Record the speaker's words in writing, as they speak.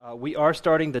We are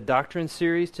starting the Doctrine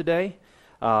series today,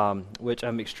 which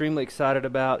I'm extremely excited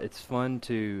about. It's fun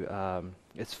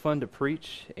to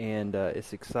preach, and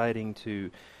it's exciting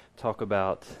to talk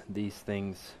about these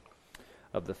things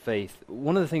of the faith.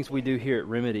 One of the things we do here at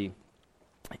Remedy,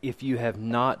 if you have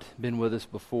not been with us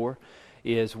before,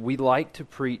 is we like to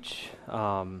preach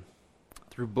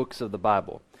through books of the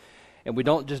Bible. And we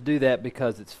don't just do that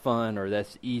because it's fun or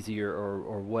that's easier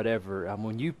or whatever.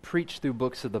 When you preach through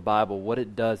books of the Bible, what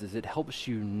it does is it helps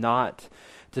you not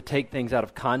to take things out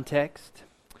of context.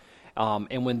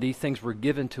 And when these things were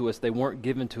given to us, they weren't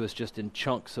given to us just in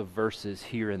chunks of verses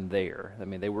here and there. I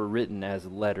mean, they were written as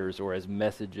letters or as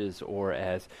messages or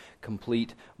as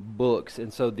complete books.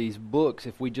 And so these books,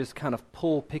 if we just kind of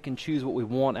pick and choose what we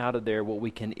want out of there, what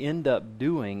we can end up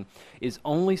doing is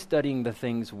only studying the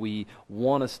things we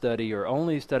want to study or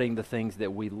only studying the things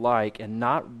that we like and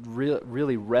not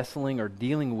really wrestling or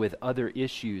dealing with other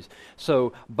issues.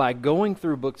 So by going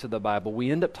through books of the Bible, we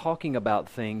end up talking about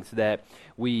things that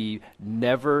we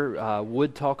never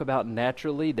would talk about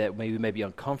naturally, that maybe may be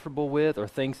uncomfortable with, or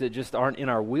things that just aren't in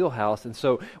our wheelhouse. And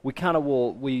so we kind of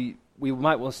we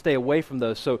might want to stay away from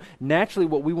those. So naturally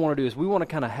what we want to do is we want to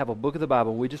kind of have a book of the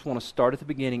Bible. We just want to start at the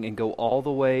beginning and go all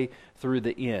the way through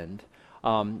the end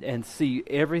and see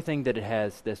everything that it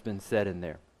has that's been said in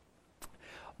there.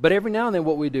 But every now and then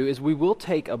what we do is we will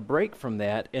take a break from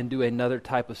that and do another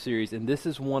type of series, and this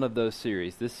is one of those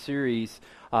series. This series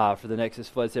for the next, as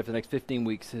Flood said, for the next 15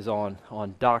 weeks is on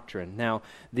doctrine. Now,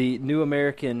 the New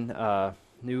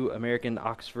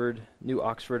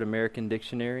Oxford American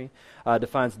Dictionary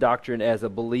defines doctrine as a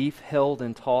belief held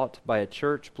and taught by a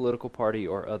church, political party,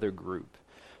 or other group.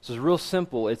 So it's real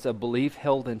simple. It's a belief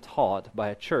held and taught by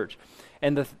a church.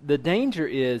 And the danger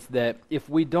is that if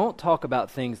we don't talk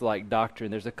about things like doctrine,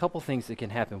 there's a couple things that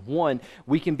can happen. One,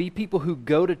 we can be people who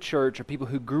go to church or people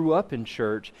who grew up in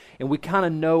church, and we kind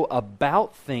of know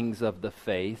about things of the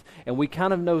faith, and we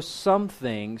kind of know some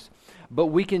things, but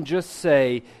we can just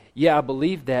say, yeah, I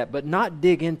believe that, but not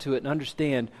dig into it and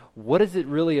understand what is it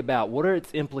really about, what are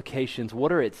its implications,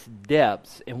 what are its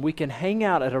depths, and we can hang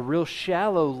out at a real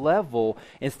shallow level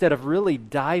instead of really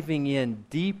diving in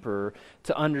deeper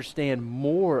to understand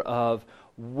more of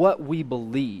what we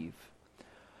believe.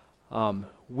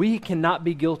 We cannot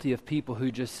be guilty of people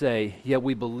who just say, yeah,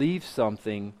 we believe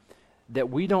something that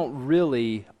we don't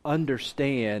really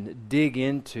understand, dig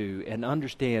into, and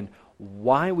understand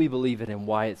why we believe it and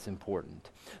why it's important.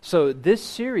 So this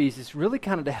series is really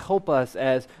kind of to help us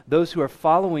as those who are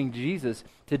following Jesus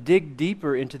to dig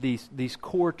deeper into these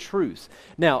core truths.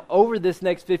 Now, over this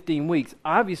next 15 weeks,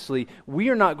 obviously, we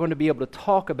are not going to be able to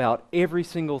talk about every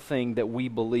single thing that we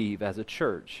believe as a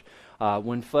church.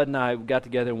 When Fudd and I got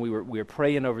together and we were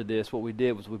praying over this, what we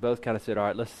did was we both kind of said, all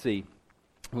right, let's see.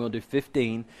 We'll do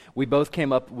 15. We both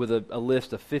came up with a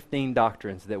list of 15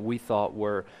 doctrines that we thought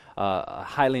were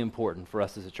highly important for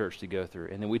us as a church to go through.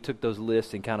 And then we took those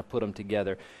lists and kind of put them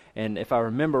together. And if I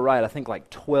remember right, I think like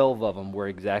 12 of them were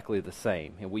exactly the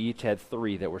same. And we each had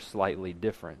 3 that were slightly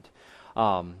different.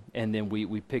 And then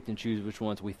we picked and choose which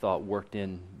ones we thought worked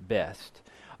in best.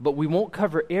 But we won't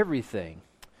cover everything.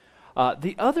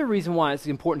 The other reason why it's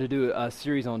important to do a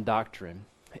series on doctrine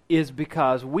is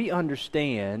because we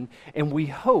understand and we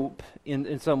hope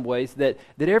in some ways that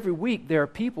every week there are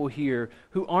people here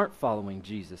who aren't following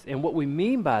Jesus. And what we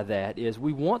mean by that is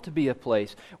we want to be a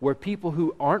place where people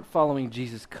who aren't following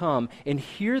Jesus come and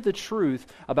hear the truth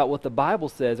about what the Bible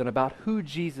says and about who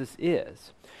Jesus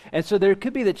is. And so there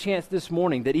could be the chance this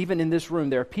morning that even in this room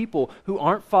there are people who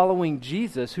aren't following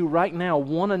Jesus who right now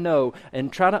want to know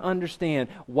and try to understand,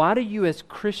 why do you as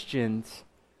Christians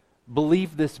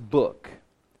believe this book?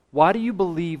 Why do you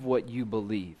believe what you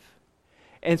believe?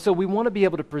 And so we want to be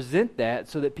able to present that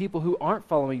so that people who aren't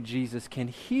following Jesus can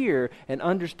hear and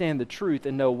understand the truth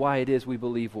and know why it is we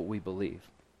believe what we believe.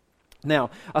 Now,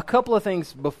 a couple of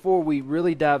things before we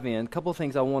really dive in, a couple of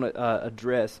things I want to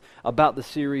address about the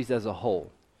series as a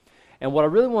whole. And what I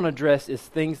really want to address is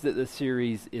things that the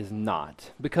series is not.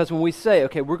 Because when we say,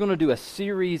 okay, we're going to do a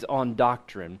series on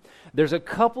doctrine, there's a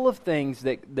couple of things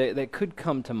that could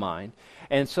come to mind.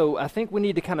 And so I think we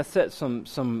need to kind of set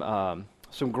some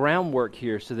groundwork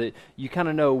here so that you kind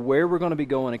of know where we're going to be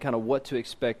going and kind of what to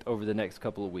expect over the next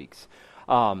couple of weeks.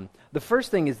 The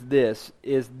first thing is this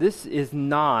is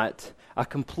not a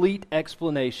complete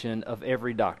explanation of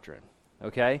every doctrine.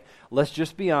 Okay? Let's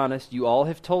just be honest. You all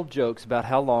have told jokes about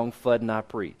how long Fudd and I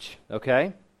preach.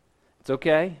 Okay? It's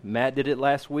okay. Matt did it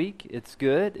last week. It's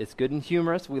good. It's good and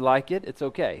humorous. We like it. It's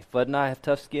okay. Fudd and I have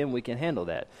tough skin. We can handle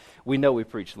that. We know we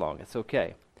preach long. It's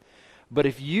okay. But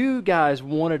if you guys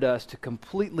wanted us to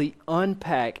completely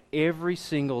unpack every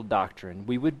single doctrine,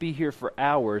 we would be here for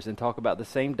hours and talk about the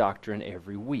same doctrine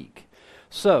every week.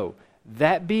 So,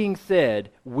 that being said,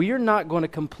 we are not going to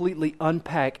completely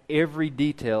unpack every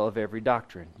detail of every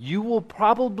doctrine. You will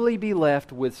probably be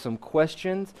left with some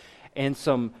questions and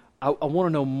I want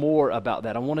to know more about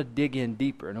that. I want to dig in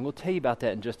deeper, and I'm going to tell you about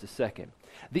that in just a second.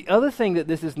 The other thing that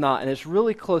this is not, and it's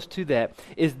really close to that,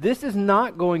 is this is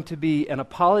not going to be an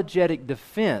apologetic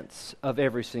defense of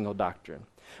every single doctrine.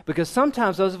 Because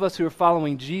sometimes those of us who are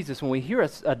following Jesus, when we hear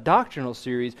a doctrinal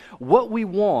series, what we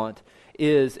want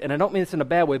is, and I don't mean this in a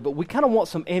bad way, but we kind of want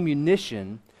some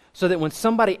ammunition so that when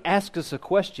somebody asks us a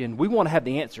question, we want to have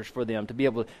the answers for them to be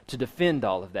able to defend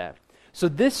all of that. So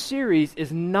this series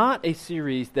is not a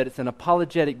series that it's an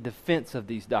apologetic defense of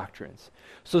these doctrines.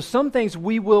 So some things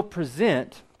we will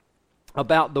present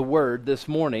about the Word this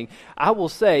morning, I will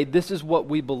say this is what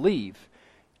we believe.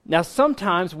 Now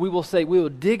sometimes we will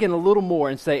dig in a little more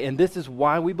and say, and this is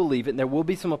why we believe it, and there will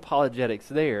be some apologetics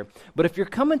there. But if you're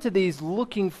coming to these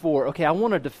looking for, okay, I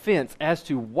want a defense as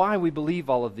to why we believe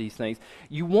all of these things,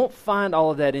 you won't find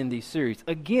all of that in these series.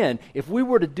 Again, if we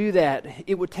were to do that,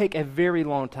 it would take a very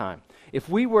long time. If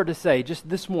we were to say, just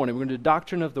this morning, we're going to do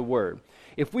Doctrine of the Word.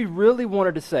 If we really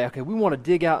wanted to say, okay, we want to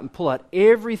dig out and pull out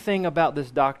everything about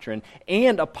this doctrine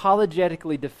and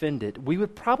apologetically defend it, we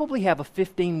would probably have a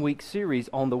 15-week series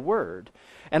on the Word.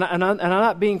 And I'm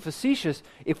not being facetious.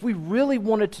 If we really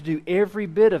wanted to do every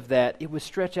bit of that, it would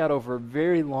stretch out over a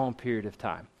very long period of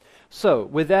time. So,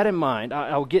 with that in mind,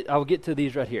 I'll get to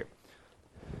these right here.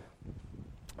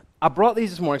 I brought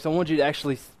these this morning because I wanted you to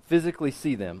actually physically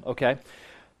see them, okay?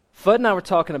 Fudd and I were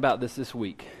talking about this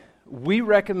week. We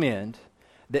recommend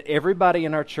that everybody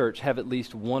in our church have at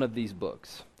least one of these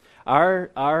books. Our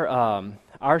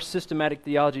systematic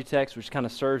theology text, which kind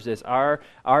of serves as our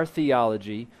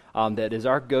theology, that is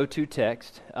our go-to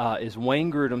text, is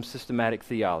Wayne Grudem's Systematic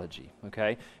Theology.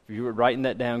 Okay, if you were writing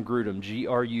that down, Grudem,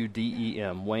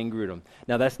 Grudem, Wayne Grudem.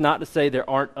 Now, that's not to say there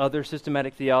aren't other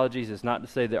systematic theologies. It's not to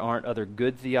say there aren't other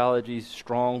good theologies,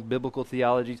 strong biblical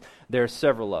theologies. There are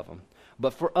several of them.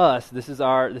 But for us, this is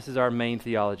our main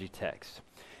theology text.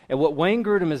 And what Wayne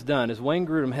Grudem has done is Wayne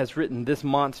Grudem has written this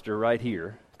monster right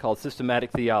here called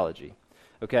Systematic Theology.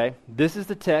 Okay? This is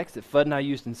the text that Fudd and I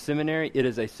used in seminary. It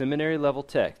is a seminary level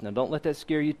text. Now don't let that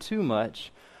scare you too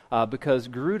much because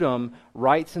Grudem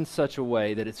writes in such a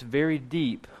way that it's very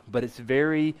deep, but it's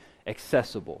very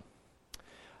accessible.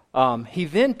 He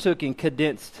then took and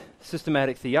condensed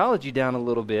systematic theology down a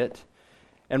little bit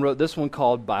and wrote this one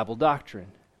called Bible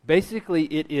Doctrine. Basically,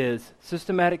 it is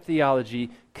systematic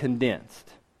theology condensed,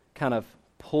 kind of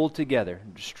pulled together,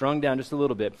 strung down just a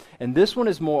little bit. And this one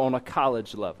is more on a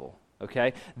college level,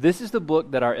 okay? This is the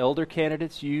book that our elder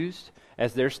candidates used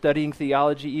as they're studying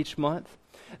theology each month.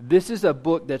 This is a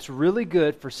book that's really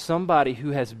good for somebody who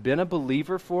has been a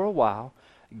believer for a while,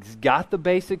 got the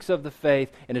basics of the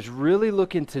faith, and is really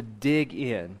looking to dig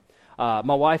in.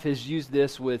 My wife has used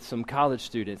this with some college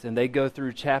students, and they go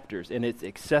through chapters, and it's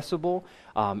accessible.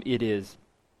 It is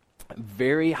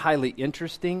very highly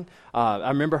interesting. I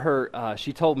remember her,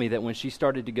 she told me that when she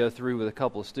started to go through with a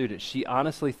couple of students, she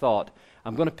honestly thought,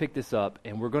 I'm going to pick this up,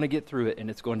 and we're going to get through it,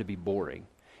 and it's going to be boring.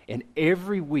 And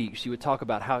every week, she would talk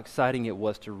about how exciting it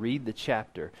was to read the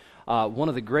chapter. One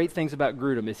of the great things about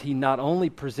Grudem is he not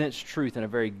only presents truth in a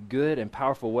very good and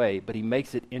powerful way, but he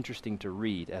makes it interesting to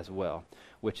read as well,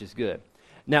 which is good.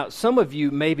 Now, some of you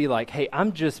may be like, hey,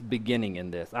 I'm just beginning in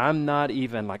this. I'm not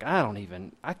even, like,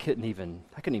 I couldn't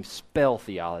even spell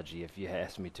theology if you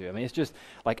asked me to. I mean, it's just,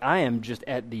 like, I am just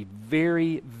at the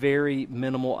very, very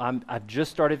minimal. I've just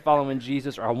started following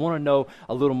Jesus, or I want to know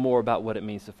a little more about what it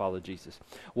means to follow Jesus.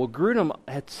 Well, Grudem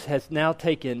has now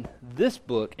taken this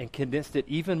book and condensed it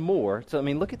even more. So, I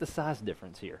mean, look at the size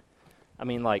difference here. I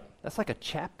mean, like, that's like a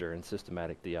chapter in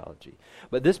systematic theology.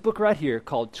 But this book right here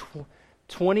called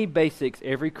 20 Basics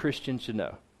Every Christian Should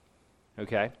Know.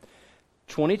 Okay?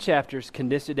 20 chapters,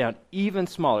 condensed it down even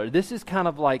smaller. This is kind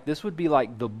of like, this would be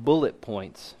like the bullet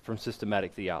points from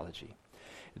systematic theology.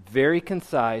 Very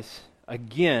concise.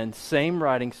 Again, same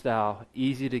writing style,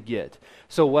 easy to get.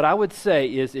 So what I would say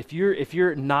is if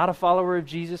you're not a follower of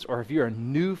Jesus, or if you're a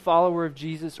new follower of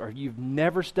Jesus, or you've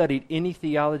never studied any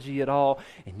theology at all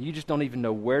and you just don't even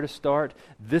know where to start,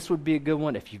 this would be a good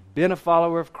one. If you've been a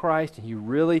follower of Christ and you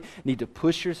really need to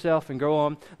push yourself and grow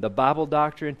on the Bible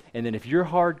doctrine, and then if you're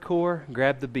hardcore,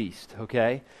 grab the beast,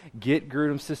 okay? Get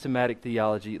Grudem's Systematic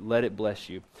Theology. Let it bless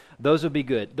you. Those would be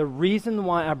good. The reason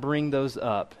why I bring those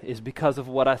up is because of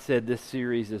what I said this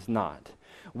series is not.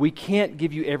 We can't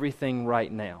give you everything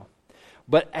right now.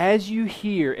 But as you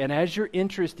hear and as your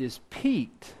interest is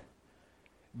piqued,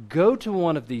 go to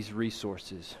one of these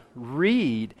resources,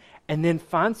 read, and then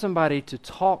find somebody to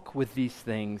talk with these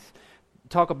things,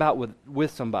 talk about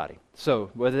with somebody.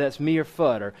 So whether that's me or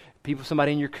Fudd or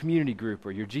somebody in your community group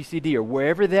or your GCD or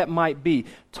wherever that might be,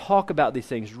 talk about these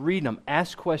things, read them,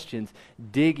 ask questions,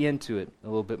 dig into it a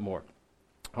little bit more.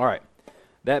 All right,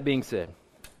 that being said,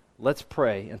 let's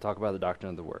pray and talk about the doctrine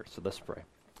of the Word. So let's pray.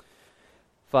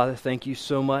 Father, thank you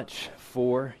so much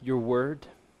for your Word.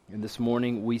 And this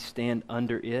morning we stand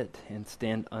under it and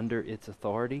stand under its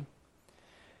authority.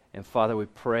 And Father, we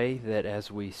pray that as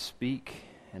we speak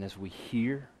and as we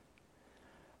hear,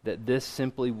 that this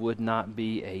simply would not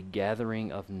be a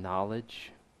gathering of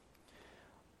knowledge,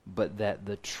 but that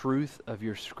the truth of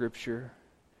your Scripture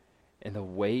and the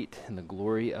weight and the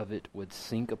glory of it would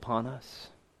sink upon us.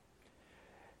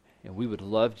 And we would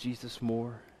love Jesus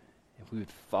more, and we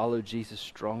would follow Jesus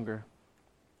stronger,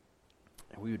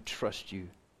 and we would trust you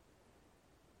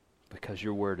because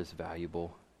your word is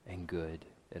valuable and good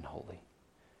and holy.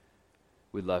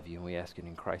 We love you, and we ask it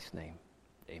in Christ's name.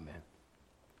 Amen.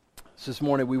 So this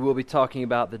morning we will be talking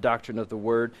about the doctrine of the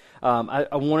Word.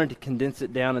 I wanted to condense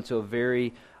it down into a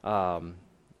very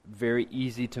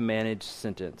easy to manage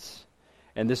sentence.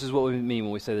 And this is what we mean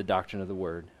when we say the doctrine of the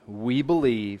Word. We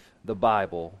believe the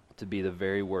Bible to be the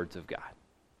very words of God.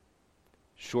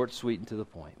 Short, sweet, and to the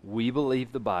point. We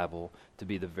believe the Bible to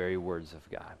be the very words of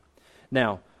God.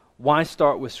 Now, why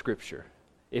start with Scripture?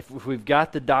 If we've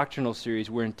got the doctrinal series,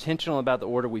 we're intentional about the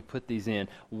order we put these in.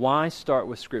 Why start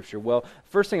with Scripture? Well,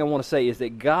 first thing I want to say is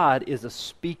that God is a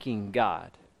speaking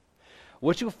God.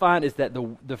 What you'll find is that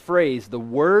the phrase, the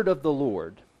word of the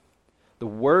Lord,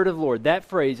 that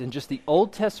phrase in just the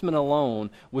Old Testament alone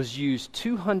was used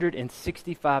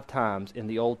 265 times in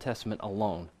the Old Testament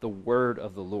alone, the word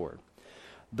of the Lord.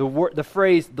 The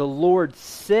phrase, the Lord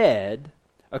said,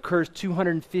 occurs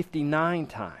 259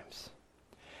 times.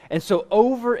 And so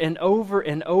over and over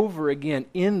and over again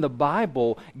in the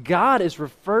Bible, God is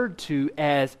referred to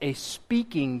as a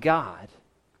speaking God.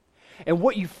 And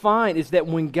what you find is that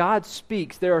when God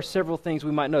speaks, there are several things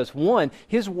we might notice. One,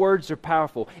 His words are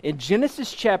powerful. In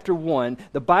Genesis chapter 1,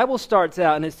 the Bible starts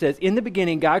out and it says, in the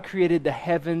beginning, God created the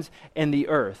heavens and the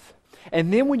earth.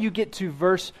 And then when you get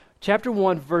to chapter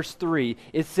 1, verse 3,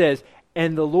 it says,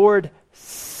 and the Lord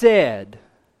said,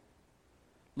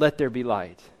 let there be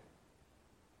light.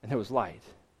 And there was light.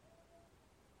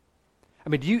 I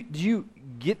mean, do you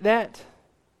get that?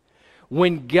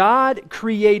 When God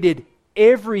created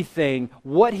everything,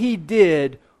 what He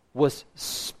did was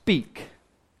speak.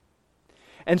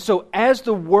 And so as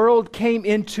the world came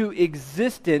into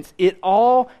existence, it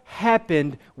all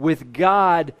happened with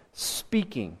God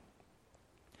speaking.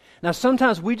 Now,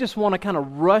 sometimes we just want to kind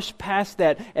of rush past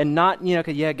that and not,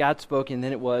 God spoke and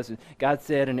then it was, and God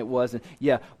said and it was,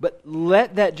 but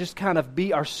let that just kind of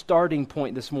be our starting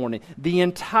point this morning. The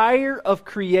entire of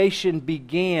creation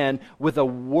began with a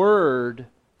word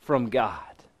from God.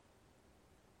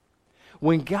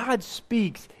 When God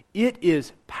speaks, it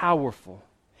is powerful.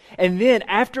 And then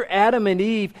after Adam and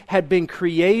Eve had been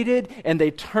created and they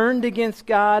turned against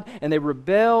God and they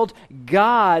rebelled,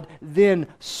 God then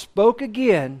spoke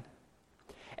again.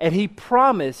 And He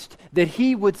promised that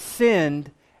He would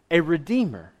send a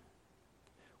Redeemer,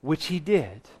 which He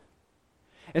did.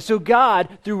 And so God,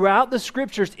 throughout the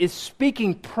Scriptures, is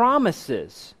speaking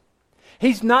promises.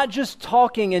 He's not just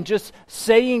talking and just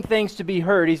saying things to be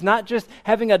heard. He's not just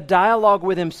having a dialogue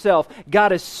with Himself.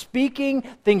 God is speaking,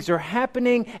 things are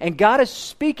happening, and God is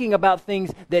speaking about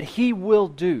things that He will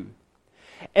do.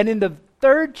 And in the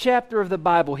third chapter of the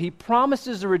Bible, He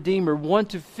promises a Redeemer, one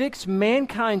to fix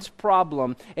mankind's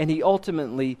problem, and He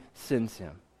ultimately sends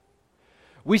Him.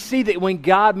 We see that when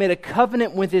God made a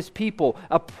covenant with His people,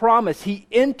 a promise, He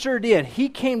entered in. He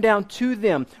came down to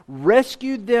them,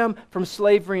 rescued them from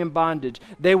slavery and bondage.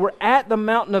 They were at the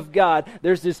mountain of God.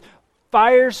 There's this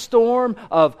firestorm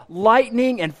of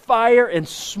lightning and fire and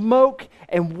smoke.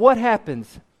 And what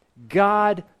happens?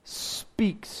 God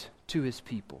speaks to His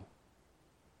people.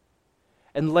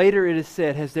 And later it is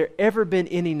said, has there ever been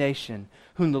any nation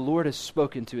whom the Lord has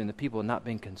spoken to and the people have not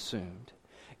been consumed?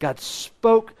 God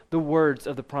spoke the words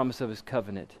of the promise of His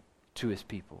covenant to His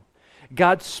people.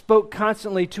 God spoke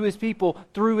constantly to His people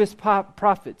through His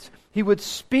prophets. He would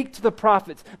speak to the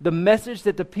prophets the message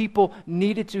that the people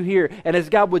needed to hear. And as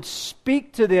God would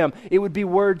speak to them, it would be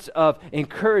words of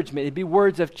encouragement. It'd be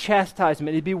words of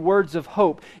chastisement. It'd be words of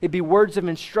hope. It'd be words of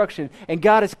instruction. And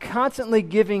God is constantly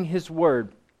giving His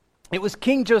word. It was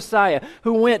King Josiah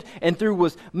who went and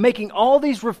was making all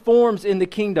these reforms in the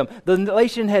kingdom. The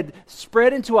nation had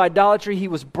spread into idolatry. He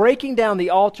was breaking down the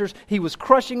altars. He was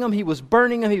crushing them. He was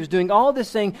burning them. He was doing all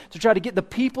this thing to try to get the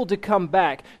people to come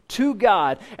back to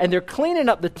God. And they're cleaning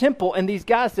up the temple. And these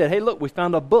guys said, hey, look, we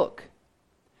found a book.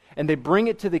 And they bring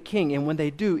it to the king, and when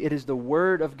they do, it is the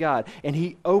word of God. And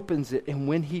he opens it, and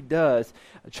when he does,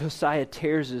 Josiah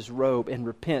tears his robe and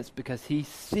repents because he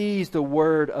sees the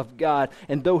word of God.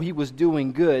 And though he was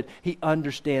doing good, he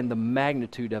understands the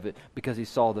magnitude of it because he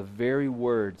saw the very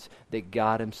words that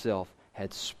God himself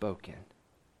had spoken.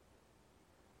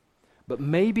 But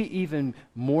maybe even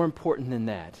more important than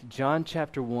that, John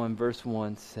chapter 1 verse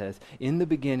 1 says, in the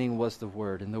beginning was the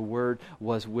Word, and the Word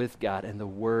was with God, and the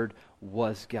Word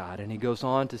was God. And he goes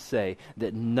on to say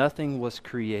that nothing was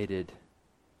created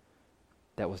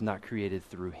that was not created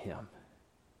through him.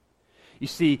 You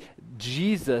see,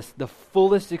 Jesus, the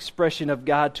fullest expression of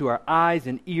God to our eyes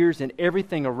and ears and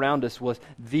everything around us, was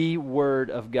the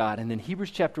Word of God. And then Hebrews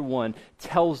chapter 1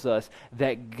 tells us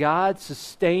that God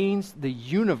sustains the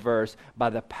universe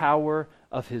by the power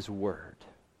of His Word.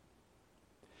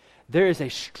 There is a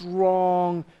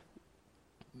strong,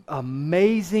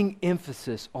 amazing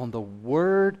emphasis on the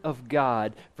Word of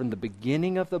God from the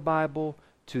beginning of the Bible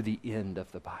to the end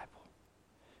of the Bible.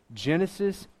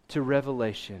 Genesis to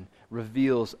Revelation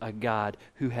reveals a God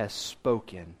who has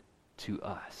spoken to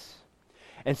us.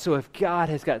 And so if God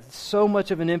has got so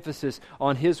much of an emphasis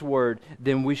on His Word,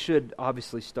 then we should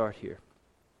obviously start here.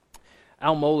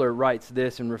 Al Mohler writes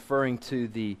this in referring to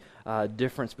the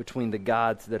difference between the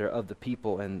gods that are of the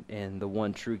people and the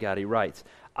one true God. He writes,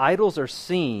 idols are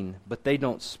seen, but they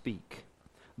don't speak.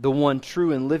 The one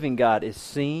true and living God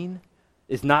is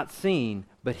not seen,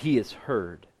 but He is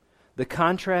heard. The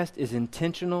contrast is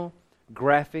intentional,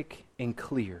 graphic, and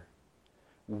clear.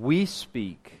 We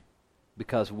speak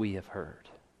because we have heard.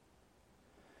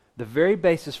 The very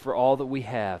basis for all that we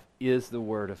have is the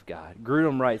Word of God.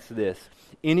 Grudem writes this,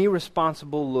 any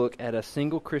responsible look at a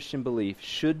single Christian belief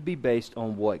should be based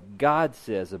on what God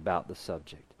says about the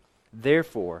subject.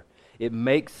 Therefore, it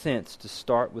makes sense to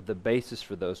start with the basis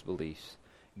for those beliefs,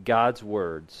 God's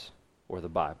words or the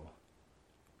Bible.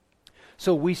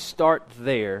 So we start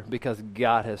there because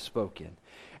God has spoken.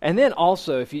 And then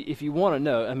also, if you want to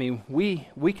know, I mean, we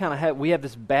have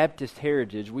this Baptist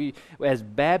heritage. We, as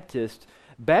Baptists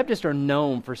are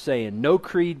known for saying no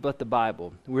creed but the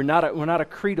Bible. We're not a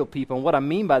creedal people, and what I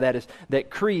mean by that is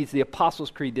that creeds, the Apostles'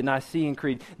 Creed, the Nicene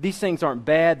Creed, these things aren't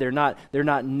bad. They're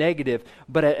not negative.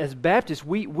 But as Baptists,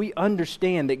 we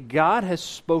understand that God has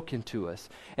spoken to us,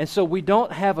 and so we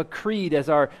don't have a creed as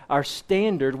our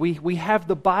standard. We have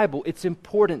the Bible. It's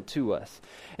important to us,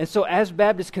 and so as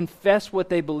Baptists confess what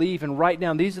they believe and write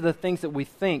down, these are the things that we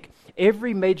think.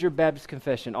 Every major Baptist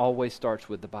confession always starts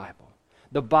with the Bible.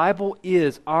 The Bible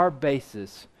is our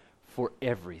basis for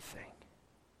everything.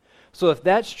 So if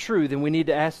that's true, then we need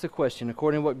to ask the question,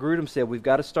 according to what Grudem said, we've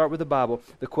got to start with the Bible.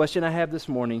 The question I have this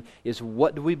morning is,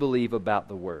 what do we believe about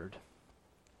the Word?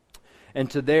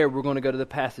 And to there, we're going to go to the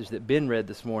passage that Ben read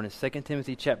this morning, 2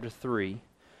 Timothy chapter 3,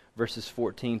 verses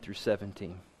 14 through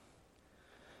 17.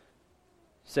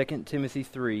 2 Timothy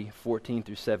 3, 14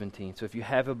 through 17. So if you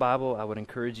have a Bible, I would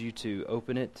encourage you to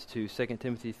open it to 2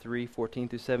 Timothy 3, 14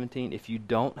 through 17. If you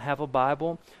don't have a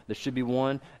Bible, there should be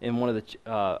one in one of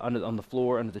the on the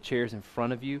floor under the chairs in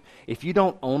front of you. If you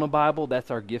don't own a Bible,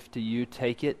 that's our gift to you.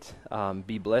 Take it.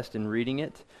 Be blessed in reading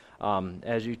it.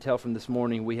 As you tell from this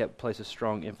morning, we have placed a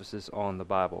strong emphasis on the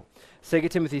Bible. 2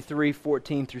 Timothy 3,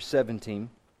 14 through 17.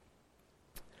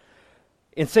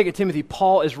 In 2 Timothy,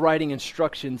 Paul is writing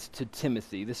instructions to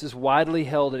Timothy. This is widely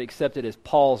held and accepted as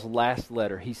Paul's last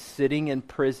letter. He's sitting in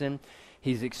prison.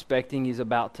 He's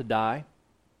about to die.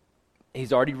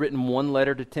 He's already written one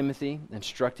letter to Timothy,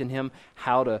 instructing him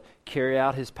how to carry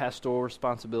out his pastoral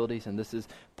responsibilities. And this is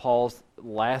Paul's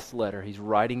last letter. He's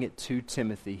writing it to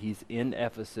Timothy. He's in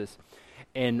Ephesus.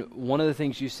 And one of the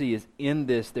things you see is in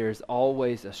this, there's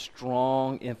always a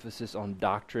strong emphasis on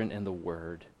doctrine and the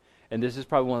Word. And this is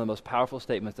probably one of the most powerful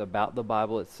statements about the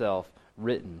Bible itself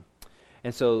written.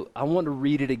 And so I want to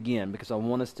read it again because I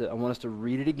want us to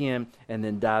read it again and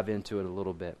then dive into it a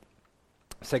little bit.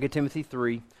 2 Timothy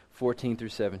 3, 14 through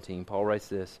 17. Paul writes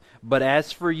this, but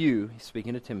as for you, he's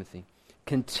speaking to Timothy,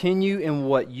 continue in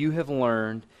what you have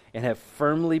learned and have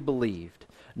firmly believed,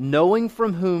 knowing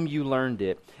from whom you learned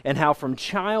it, and how from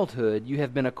childhood you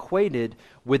have been acquainted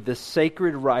with the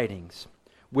sacred writings,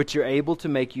 which are able to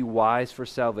make you wise for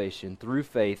salvation through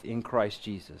faith in Christ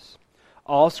Jesus.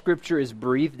 All Scripture is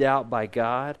breathed out by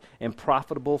God and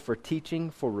profitable for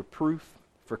teaching, for reproof,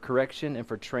 for correction, and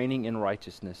for training in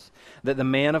righteousness, that the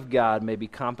man of God may be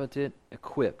competent,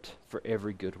 equipped for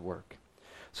every good work.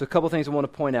 So a couple things I want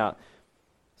to point out.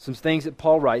 Some things that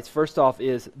Paul writes. First off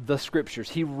is the Scriptures.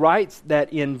 He writes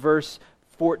that in verse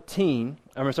 15,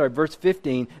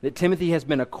 that Timothy has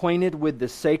been acquainted with the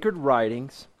sacred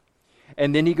writings.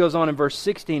 And then he goes on in verse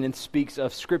 16 and speaks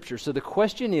of Scripture. So the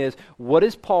question is, what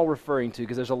is Paul referring to?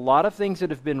 Because there's a lot of things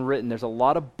that have been written. There's a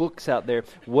lot of books out there.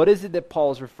 What is it that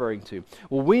Paul is referring to?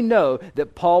 Well, we know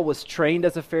that Paul was trained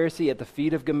as a Pharisee at the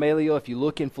feet of Gamaliel. If you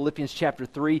look in Philippians chapter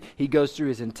 3, he goes through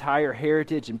his entire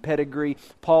heritage and pedigree.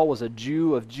 Paul was a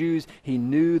Jew of Jews. He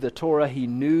knew the Torah. He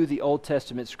knew the Old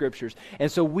Testament Scriptures.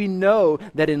 And so we know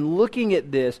that in looking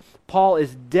at this, Paul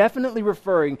is definitely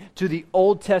referring to the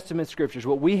Old Testament Scriptures,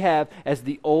 what we have as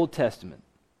the Old Testament.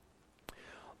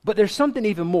 But there's something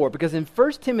even more, because in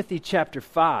 1 Timothy chapter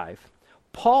 5,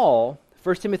 1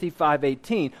 Timothy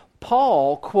 5:18,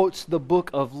 Paul quotes the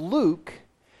book of Luke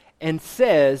and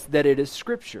says that it is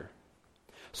Scripture.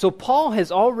 So Paul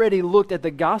has already looked at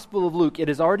the Gospel of Luke. It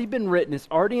has already been written. It's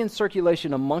already in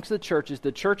circulation amongst the churches.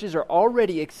 The churches are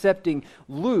already accepting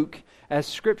Luke as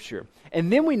Scripture.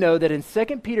 And then we know that in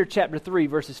 2 Peter chapter 3,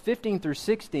 verses 15 through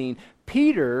 16,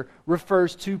 Peter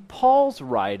refers to Paul's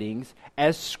writings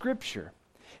as Scripture.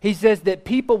 He says that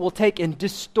people will take and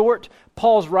distort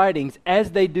Paul's writings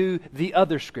as they do the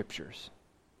other Scriptures.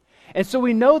 And so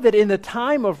we know that in the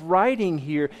time of writing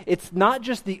here, it's not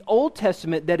just the Old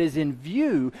Testament that is in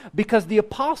view, because the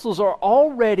apostles are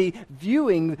already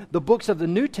viewing the books of the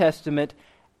New Testament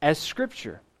as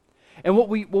Scripture. And what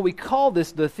we call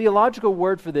this, the theological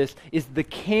word for this, is the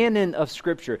canon of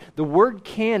Scripture. The word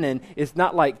canon is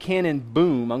not like cannon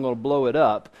boom, I'm going to blow it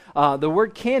up. The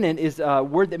word canon is a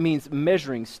word that means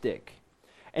measuring stick.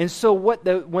 And so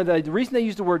the reason they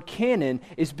use the word canon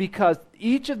is because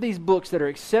each of these books that are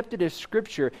accepted as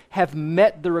Scripture have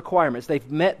met the requirements.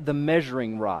 They've met the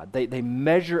measuring rod. They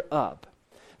measure up.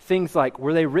 Things like,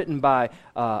 were they written by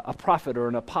a prophet or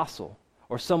an apostle,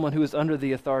 or someone who is under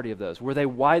the authority of those? Were they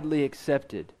widely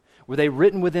accepted? Were they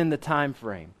written within the time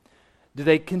frame? Do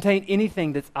they contain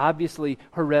anything that's obviously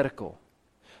heretical?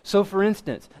 So for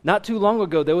instance, not too long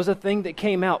ago, there was a thing that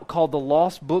came out called the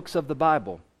Lost Books of the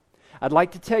Bible. I'd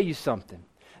like to tell you something.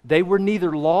 They were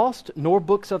neither lost nor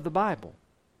books of the Bible.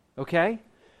 Okay?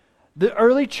 The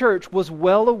early church was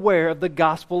well aware of the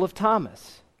Gospel of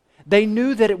Thomas. They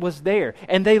knew that it was there,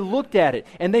 and they looked at it,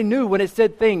 and they knew when it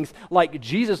said things like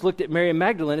Jesus looked at Mary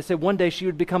Magdalene and said one day she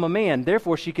would become a man,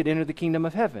 therefore she could enter the kingdom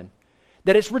of heaven.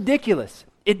 That it's ridiculous.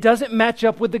 It doesn't match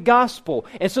up with the gospel.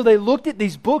 And so they looked at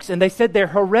these books and they said they're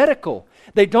heretical.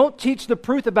 They don't teach the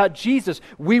truth about Jesus.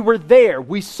 We were there.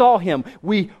 We saw him.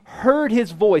 We heard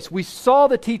his voice. We saw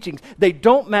the teachings. They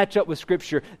don't match up with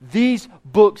Scripture. These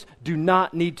books do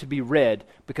not need to be read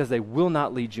because they will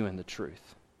not lead you in the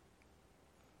truth.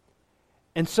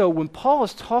 And so when Paul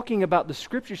is talking about the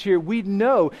Scriptures here, we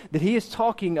know that he is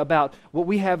talking about what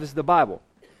we have as the Bible.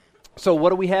 So what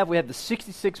do we have? We have the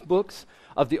 66 books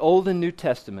of the Old and New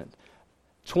Testament.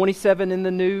 27 in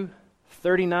the New,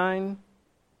 39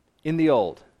 in the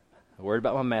Old. I worried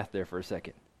about my math there for a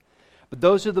second. But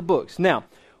those are the books. Now,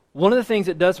 one of the things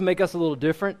that does make us a little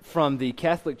different from the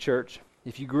Catholic Church,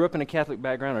 if you grew up in a Catholic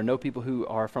background or know people who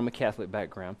are from a Catholic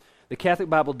background, the Catholic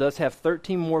Bible does have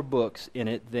 13 more books in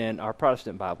it than our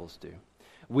Protestant Bibles do.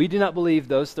 We do not believe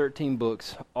those 13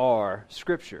 books are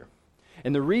Scripture.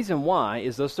 And the reason why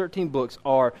is those 13 books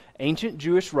are ancient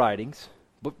Jewish writings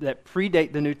that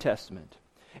predate the New Testament.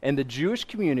 And the Jewish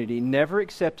community never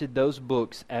accepted those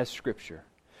books as Scripture.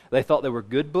 They thought they were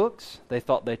good books. They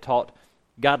thought they taught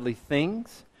godly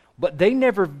things. But they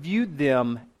never viewed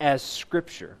them as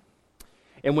Scripture.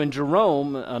 And when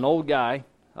Jerome, an old guy,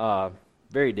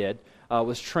 very dead,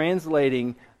 was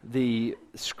translating the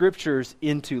Scriptures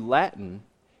into Latin,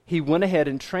 he went ahead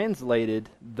and translated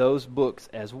those books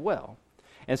as well.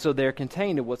 And so they're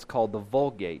contained in what's called the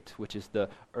Vulgate, which is the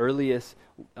earliest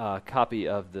copy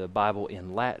of the Bible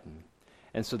in Latin.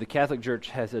 And so the Catholic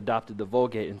Church has adopted the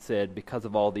Vulgate and said, because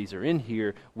of all these are in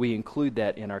here, we include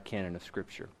that in our canon of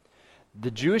Scripture.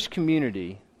 The Jewish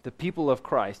community, the people of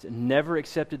Christ, never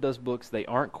accepted those books. They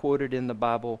aren't quoted in the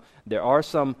Bible. There are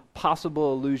some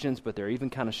possible allusions, but they're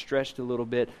even kind of stretched a little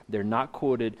bit. They're not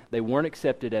quoted. They weren't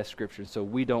accepted as Scripture, so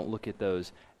we don't look at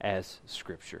those as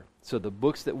Scripture. So the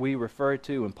books that we refer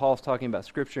to when Paul's talking about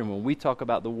Scripture and when we talk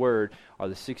about the Word are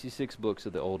the 66 books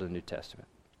of the Old and New Testament.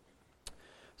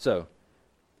 So,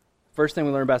 first thing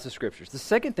we learn about the Scriptures. The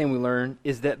second thing we learn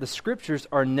is that the Scriptures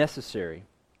are necessary.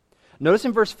 Notice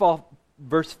in verse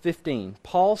 15,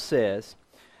 Paul says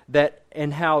that,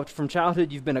 and how from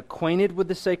childhood you've been acquainted with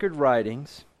the sacred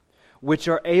writings, which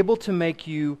are able to make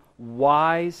you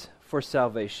wise for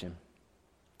salvation.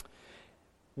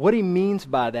 What he means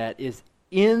by that is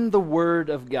in the Word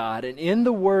of God, and in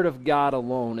the Word of God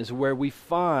alone is where we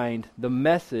find the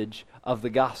message of the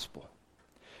gospel,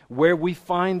 where we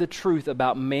find the truth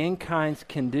about mankind's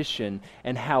condition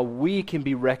and how we can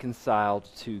be reconciled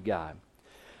to God.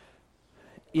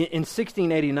 In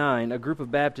 1689, a group of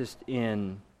Baptists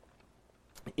in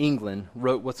England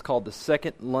wrote what's called the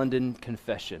Second London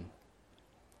Confession.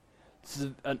 This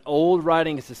is an old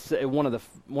writing. It's one of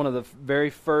the very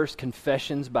first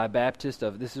confessions by Baptists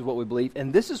of this is what we believe.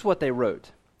 And this is what they wrote.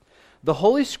 The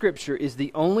Holy Scripture is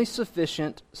the only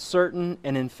sufficient, certain,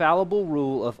 and infallible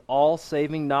rule of all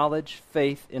saving knowledge,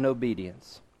 faith, and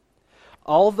obedience.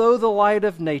 Although the light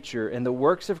of nature and the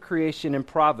works of creation and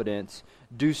providence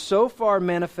do so far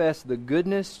manifest the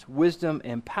goodness, wisdom,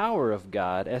 and power of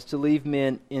God as to leave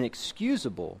men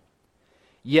inexcusable,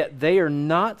 yet they are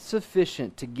not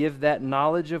sufficient to give that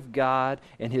knowledge of God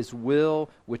and His will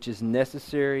which is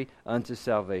necessary unto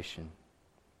salvation.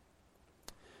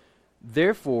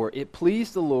 Therefore, it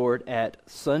pleased the Lord at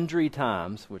sundry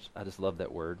times, which I just love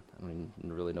that word. I don't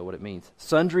even really know what it means.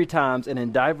 Sundry times and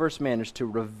in diverse manners to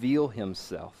reveal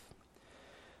Himself.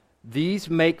 These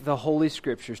make the Holy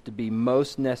Scriptures to be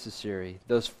most necessary,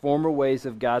 those former ways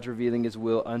of God's revealing His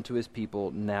will unto His people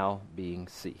now being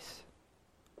ceased.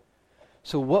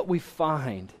 So what we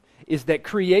find is that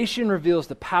creation reveals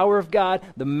the power of God,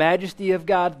 the majesty of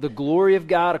God, the glory of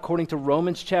God. According to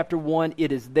Romans chapter 1,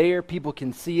 it is there. People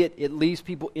can see it. It leaves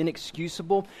people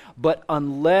inexcusable. But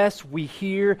unless we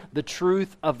hear the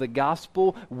truth of the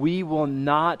gospel, we will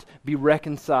not be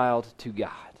reconciled to God.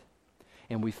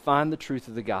 And we find the truth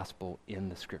of the gospel in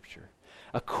the Scripture.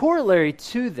 A corollary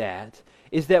to that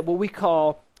is that what we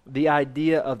call the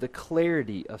idea of the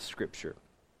clarity of Scripture.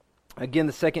 Again,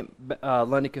 the Second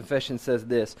London Confession says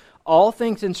this: all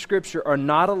things in Scripture are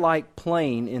not alike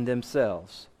plain in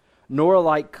themselves, nor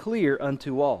alike clear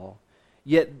unto all.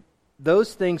 Yet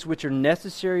those things which are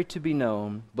necessary to be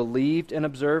known, believed, and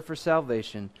observed for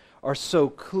salvation are so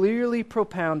clearly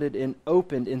propounded and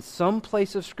opened in some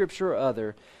place of Scripture or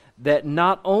other that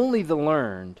not only the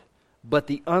learned, but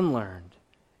the unlearned,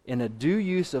 in a due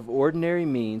use of ordinary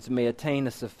means, may attain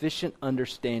a sufficient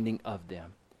understanding of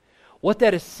them. What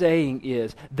that is saying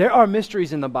is, there are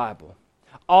mysteries in the Bible.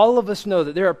 All of us know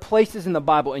that there are places in the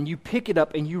Bible, and you pick it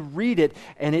up and you read it,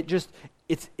 and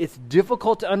it's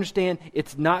difficult to understand.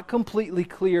 It's not completely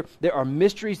clear. There are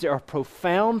mysteries. There are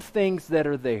profound things that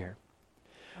are there.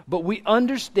 But we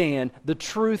understand the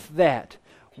truth that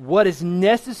what is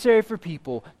necessary for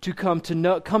people to come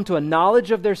to a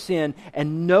knowledge of their sin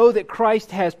and know that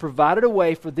Christ has provided a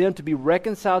way for them to be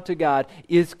reconciled to God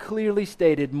is clearly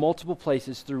stated multiple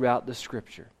places throughout the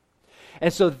Scripture.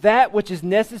 And so that which is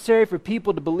necessary for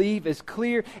people to believe is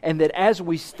clear, and that as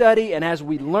we study and as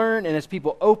we learn and as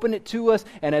people open it to us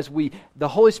and as the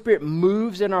Holy Spirit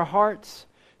moves in our hearts,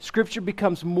 Scripture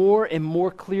becomes more and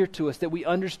more clear to us, that we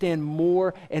understand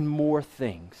more and more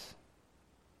things.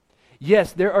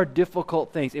 Yes, there are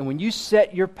difficult things, and when you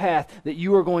set your path that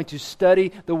you are going to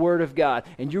study the Word of God,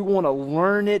 and you want to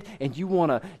learn it, and you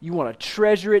want to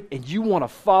treasure it, and you want to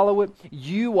follow it,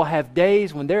 you will have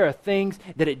days when there are things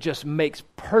that it just makes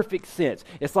perfect sense.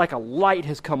 It's like a light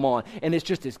has come on, and it's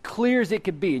just as clear as it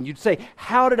could be, and you'd say,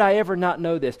 how did I ever not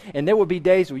know this? And there will be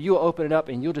days where you'll open it up,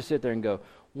 and you'll just sit there and go,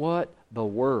 what the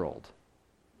world?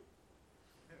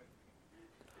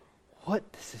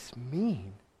 What does this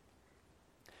mean?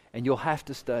 And you'll have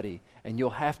to study, and you'll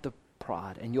have to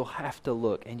prod, and you'll have to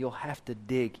look, and you'll have to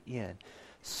dig in.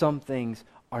 Some things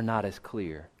are not as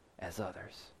clear as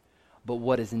others. But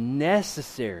what is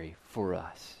necessary for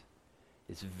us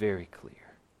is very clear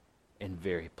and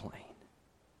very plain.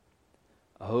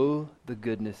 Oh, the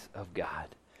goodness of God,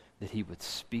 that He would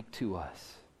speak to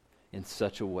us in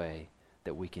such a way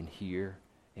that we can hear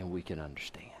and we can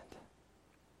understand.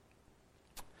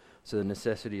 So the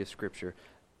necessity of Scripture.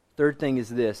 Third thing is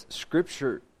this: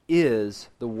 Scripture is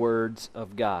the words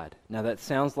of God. Now that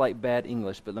sounds like bad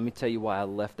English, but let me tell you why I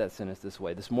left that sentence this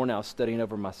way. This morning I was studying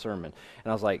over my sermon,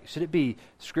 and I was like, should it be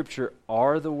Scripture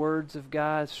are the words of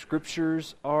God?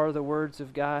 Scriptures are the words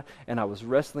of God? And I was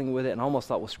wrestling with it and almost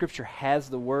thought, well, Scripture has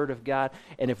the Word of God.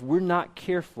 And if we're not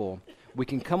careful, we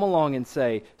can come along and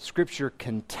say, Scripture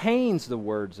contains the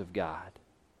words of God.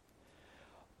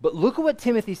 But look at what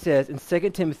Timothy says in 2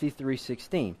 Timothy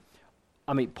 3:16.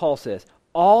 Paul says,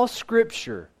 all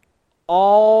Scripture,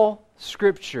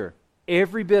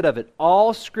 every bit of it,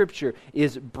 all Scripture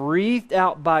is breathed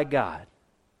out by God.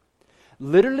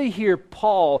 literally hear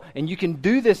Paul, and you can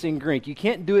do this in Greek. You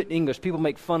can't do it in English. People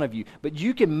make fun of you. But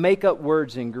you can make up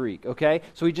words in Greek, okay?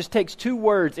 So he just takes two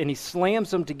words and he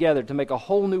slams them together to make a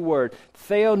whole new word.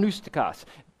 Theopneustikos.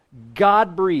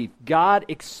 God breathed, God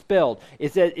expelled.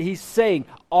 It's that he's saying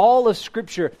all of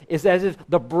Scripture is as if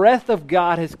the breath of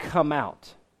God has come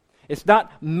out. It's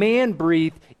not man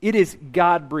breathed, it is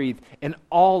God breathed in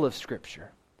all of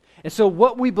Scripture. And so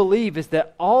what we believe is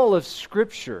that all of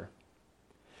Scripture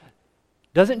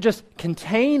doesn't just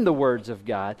contain the words of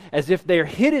God as if they're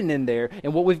hidden in there,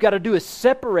 and what we've got to do is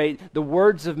separate the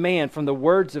words of man from the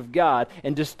words of God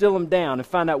and distill them down and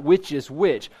find out which is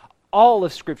which. All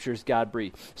of Scripture is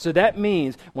God-breathed. So that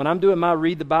means when I'm doing my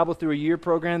Read the Bible Through a Year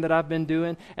program that I've been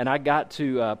doing, and I got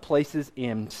to places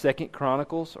in 2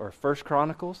 Chronicles or 1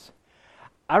 Chronicles,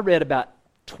 I read about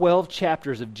 12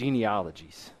 chapters of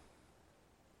genealogies.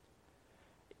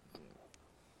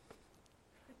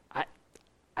 I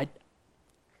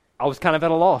was kind of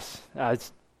at a loss. I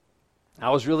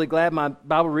was really glad my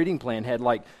Bible reading plan had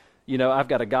I've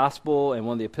got a gospel and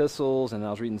one of the epistles, and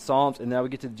I was reading Psalms, and then I would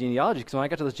get to the genealogies. Because when I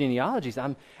got to those genealogies,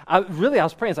 I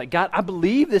was praying. It's like, God, I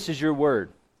believe this is your word.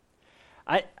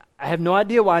 I have no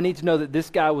idea why I need to know that this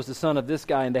guy was the son of this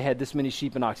guy and they had this many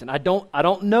sheep and oxen. I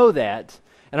don't know that,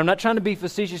 and I'm not trying to be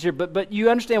facetious here, but you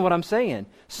understand what I'm saying.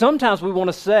 Sometimes we want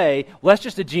to say, well, that's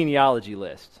just a genealogy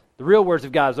list. The real words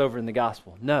of God is over in the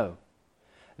gospel. No,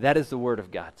 that is the word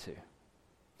of God too.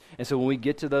 And so when we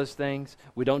get to those things,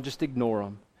 we don't just ignore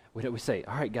them. We say,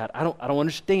 all right, God, I don't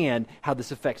understand how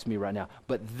this affects me right now,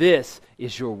 but this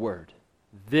is your word.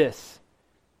 This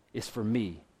is for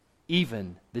me,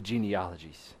 even the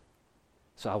genealogies.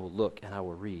 So I will look and I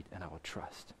will read and I will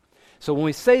trust. So when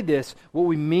we say this, what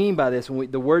we mean by this,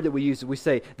 the word that we use, we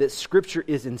say that Scripture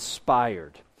is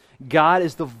inspired. God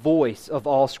is the voice of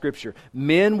all Scripture.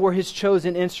 Men were his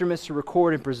chosen instruments to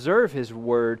record and preserve his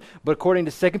word, but according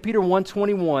to 2 Peter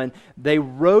 1:21, they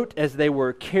wrote as they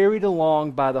were carried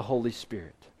along by the Holy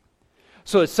Spirit.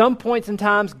 So at some points in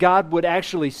times, God would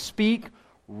actually speak,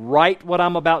 write what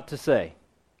I'm about to say.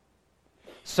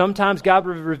 Sometimes God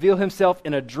would reveal himself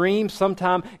in a dream.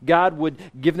 Sometimes God would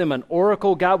give them an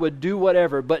oracle. God would do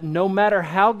whatever. But no matter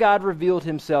how God revealed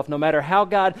himself, no matter how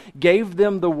God gave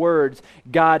them the words,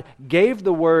 God gave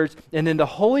the words, and then the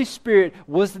Holy Spirit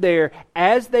was there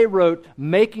as they wrote,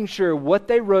 making sure what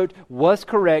they wrote was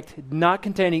correct, not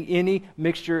containing any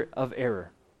mixture of error.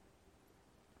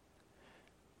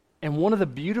 And one of the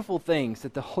beautiful things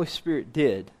that the Holy Spirit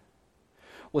did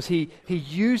was he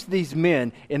used these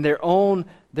men in their own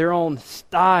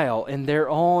style and their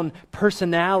own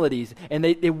personalities, and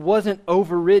it wasn't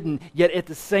overridden, yet at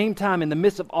the same time, in the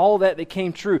midst of all that, they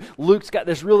came true. Luke's got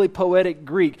this really poetic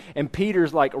Greek, and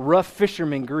Peter's like rough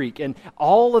fisherman Greek, and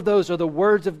all of those are the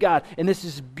words of God, and this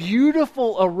is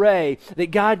beautiful array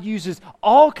that God uses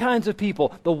all kinds of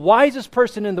people. The wisest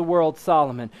person in the world,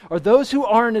 Solomon, or those who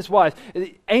aren't as wise.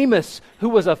 Amos, who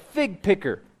was a fig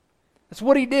picker. That's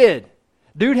what he did.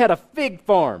 Dude had a fig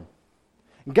farm.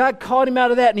 God called him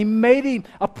out of that, and he made him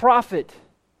a prophet.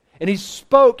 And he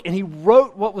spoke, and he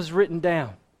wrote what was written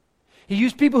down. He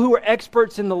used people who were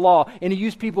experts in the law, and he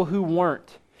used people who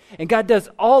weren't. And God does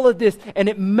all of this, and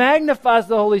it magnifies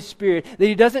the Holy Spirit that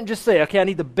he doesn't just say, okay, I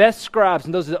need the best scribes,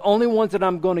 and those are the only ones that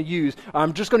I'm going to use.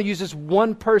 I'm just going to use this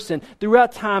one person.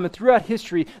 Throughout time and throughout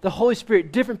history, the Holy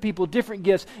Spirit, different people, different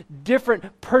gifts,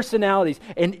 different personalities,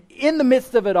 and in the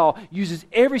midst of it all, uses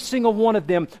every single one of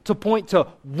them to point to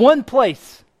one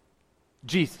place,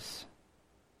 Jesus.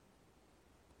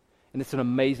 And it's an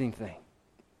amazing thing.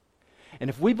 And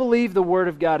if we believe the Word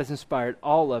of God is inspired,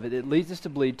 all of it, it leads us to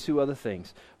believe two other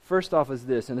things. First off is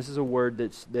this, and this is a word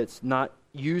that's not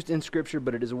used in Scripture,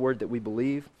 but it is a word that we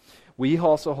believe. We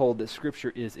also hold that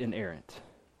Scripture is inerrant,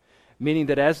 meaning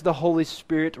that as the Holy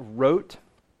Spirit wrote,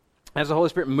 as the Holy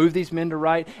Spirit moved these men to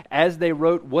write, as they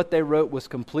wrote, what they wrote was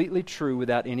completely true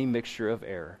without any mixture of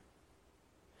error.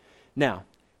 Now,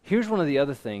 here's one of the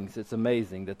other things that's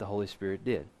amazing that the Holy Spirit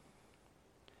did.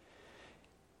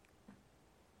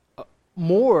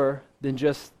 More than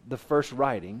just the first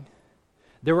writing,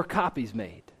 there were copies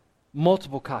made,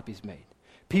 multiple copies made.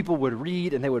 People would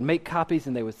read and they would make copies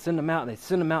and they would send them out and they'd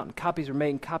send them out and copies are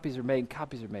made and copies are made and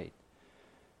copies are made.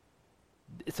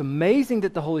 It's amazing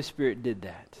that the Holy Spirit did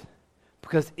that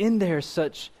because in there is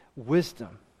such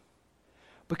wisdom.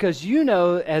 Because you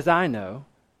know, as I know,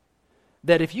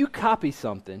 that if you copy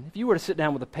something, if you were to sit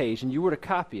down with a page and you were to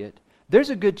copy it, there's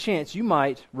a good chance you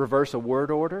might reverse a word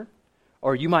order,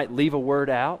 or you might leave a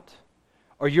word out,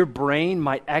 or your brain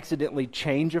might accidentally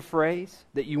change a phrase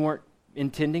that you weren't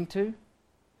intending to.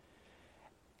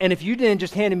 And if you didn't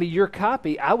just hand me your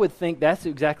copy, I would think that's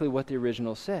exactly what the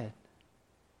original said.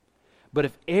 But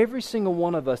if every single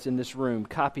one of us in this room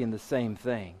copying the same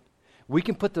thing, we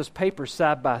can put those papers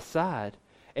side by side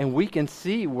and we can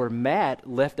see where Matt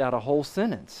left out a whole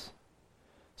sentence.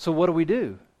 So what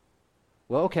do?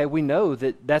 Well, okay, we know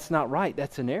that that's not right.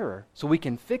 That's an error. So we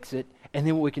can fix it, and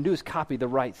then what we can do is copy the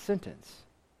right sentence.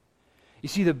 You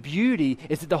see, the beauty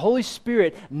is that the Holy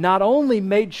Spirit not only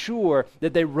made sure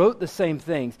that they wrote the same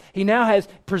things, He now has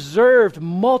preserved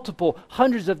multiple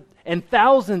hundreds of and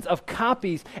thousands of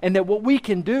copies, and that what we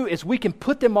can do is we can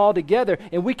put them all together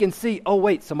and we can see, oh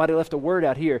wait, somebody left a word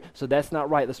out here, so that's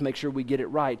not right. Let's make sure we get it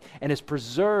right. And has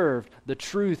preserved the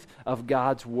truth of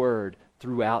God's Word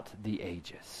throughout the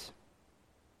ages.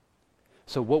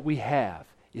 So what we have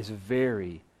is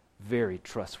very, very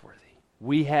trustworthy.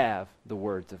 We have the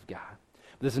words of God.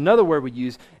 There's another word we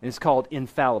use, and it's called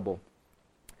infallible.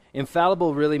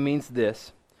 Infallible really means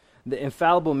this. The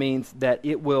infallible means that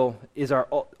is our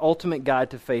ultimate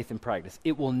guide to faith and practice.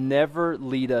 It will never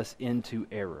lead us into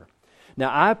error.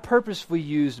 Now, I purposefully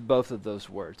used both of those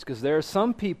words because there are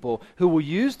some people who will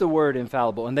use the word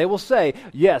infallible and they will say,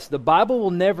 yes, the Bible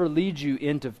will never lead you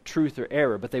into truth or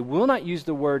error, but they will not use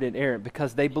the word inerrant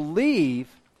because they believe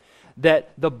that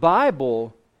the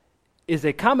Bible is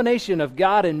a combination of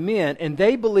God and men, and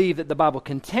they believe that the Bible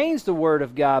contains the Word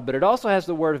of God, but it also has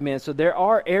the Word of men, so there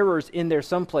are errors in there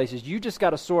some places. You just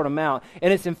got to sort them out,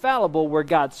 and it's infallible where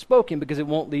God's spoken because it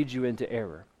won't lead you into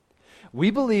error.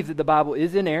 We believe that the Bible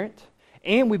is inerrant,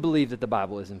 and we believe that the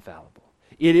Bible is infallible.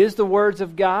 It is the words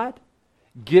of God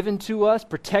given to us,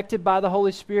 protected by the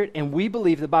Holy Spirit, and we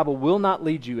believe the Bible will not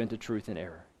lead you into truth and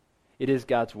error. It is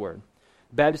God's Word.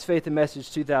 Baptist Faith and Message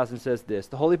 2000 says this: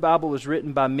 the Holy Bible was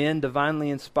written by men divinely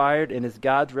inspired and is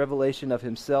God's revelation of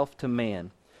Himself to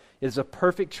man. It is a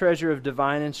perfect treasure of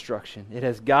divine instruction. It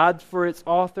has God for its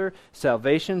author,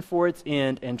 salvation for its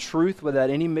end, and truth without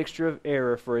any mixture of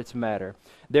error for its matter.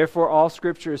 Therefore, all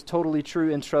Scripture is totally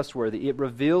true and trustworthy. It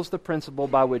reveals the principle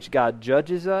by which God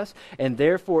judges us, and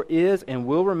therefore is and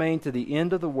will remain to the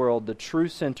end of the world the true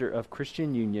center of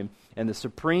Christian union and the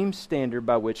supreme standard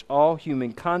by which all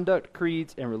human conduct,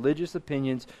 creeds, and religious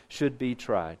opinions should be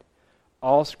tried.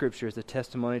 All Scripture is a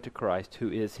testimony to Christ,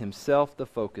 who is Himself the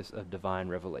focus of divine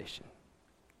revelation.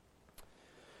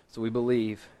 So we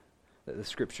believe that the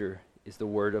Scripture is the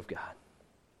Word of God.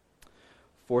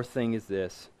 Fourth thing is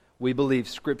this: we believe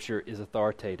Scripture is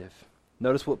authoritative.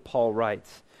 Notice what Paul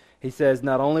writes. He says,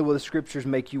 not only will the Scriptures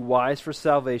make you wise for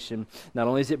salvation, not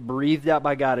only is it breathed out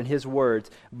by God in His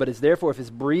words, but it's therefore, if it's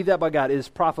breathed out by God, it is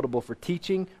profitable for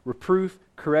teaching, reproof,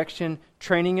 correction,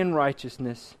 training in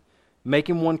righteousness,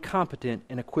 making one competent,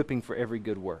 and equipping for every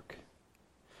good work.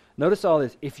 Notice all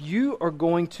this. If you are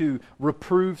going to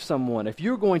reprove someone, if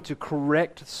you're going to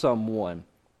correct someone,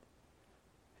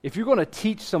 if you're going to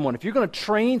teach someone, if you're going to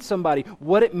train somebody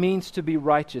what it means to be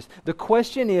righteous, the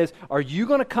question is, are you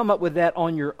going to come up with that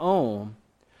on your own,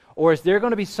 or is there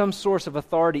going to be some source of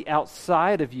authority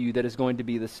outside of you that is going to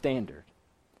be the standard?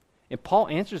 And Paul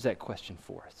answers that question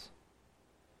for us.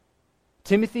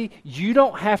 Timothy, you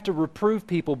don't have to reprove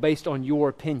people based on your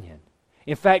opinion.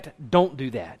 In fact, don't do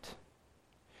that.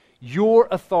 Your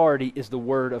authority is the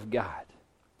Word of God.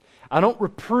 I don't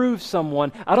reprove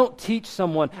someone. I don't teach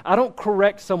someone. I don't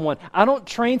correct someone. I don't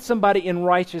train somebody in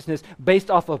righteousness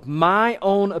based off of my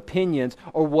own opinions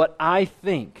or what I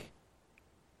think.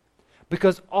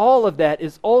 Because all of that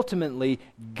is ultimately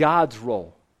God's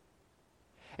role.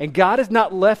 And God has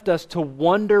not left us to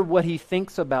wonder what He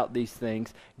thinks about these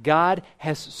things. God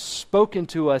has spoken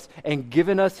to us and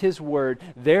given us His Word.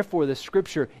 Therefore, the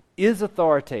Scripture is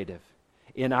authoritative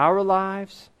in our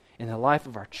lives, in the life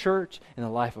of our church, in the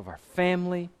life of our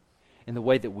family, in the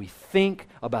way that we think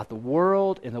about the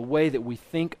world, in the way that we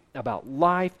think about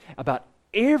life, about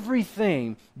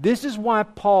everything. This is why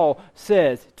Paul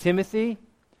says, Timothy,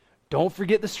 don't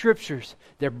forget the Scriptures.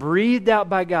 They're breathed out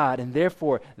by God, and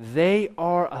therefore they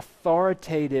are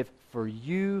authoritative for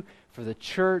you, for the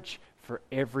church, for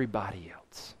everybody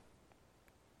else.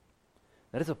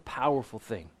 That is a powerful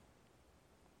thing.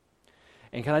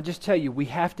 And can I just tell you, we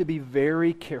have to be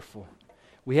very careful.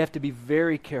 We have to be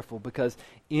very careful because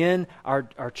in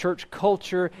our church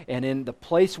culture and in the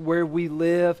place where we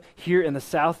live here in the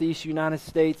southeast United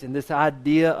States, and this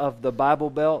idea of the Bible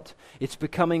Belt, it's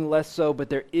becoming less so, but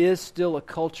there is still a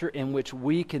culture in which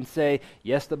we can say,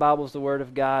 yes, the Bible is the Word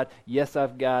of God, yes,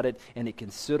 I've got it, and it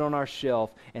can sit on our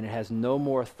shelf, and it has no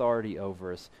more authority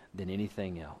over us than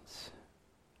anything else.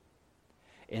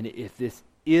 And if this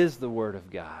is the Word of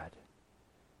God,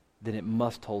 then it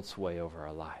must hold sway over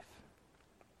our life.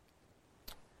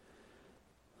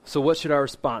 So what should our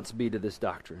response be to this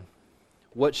doctrine?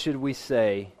 What should we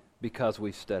say because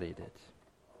we've studied it?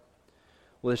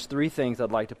 Well, there's three things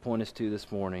I'd like to point us to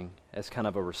this morning as kind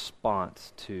of a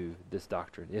response to this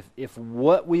doctrine. If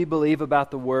what we believe about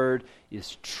the Word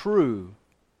is true,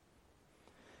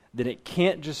 then it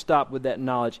can't just stop with that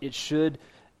knowledge. It should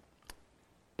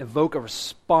evoke a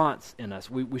response in us.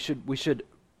 We should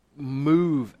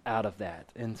move out of that.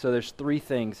 And so there's three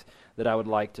things that I would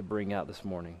like to bring out this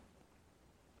morning.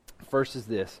 First is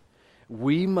this: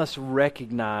 we must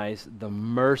recognize the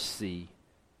mercy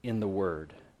in the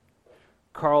Word.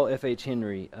 Carl F.H.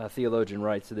 Henry, a theologian,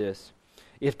 writes this: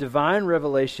 if divine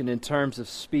revelation in terms of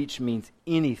speech means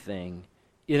anything,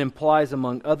 it implies,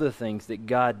 among other things, that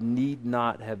God need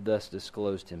not have thus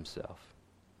disclosed himself.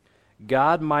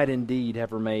 God might indeed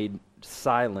have remained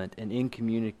silent and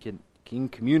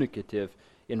incommunicative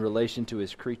in relation to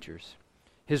his creatures.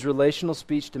 His relational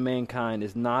speech to mankind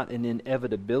is not an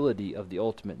inevitability of the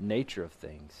ultimate nature of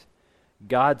things.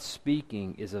 God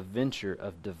speaking is a venture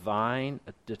of divine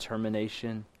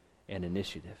determination and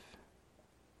initiative.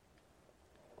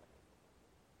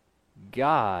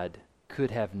 God could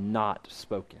have not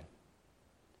spoken.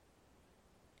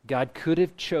 God could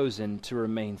have chosen to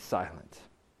remain silent.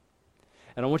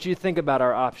 And I want you to think about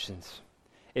our options.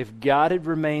 If God had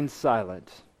remained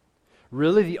silent,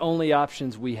 really the only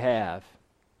options we have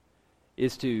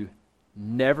is to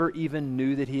never even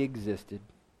knew that he existed,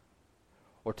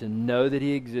 or to know that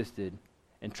he existed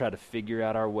and try to figure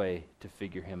out our way to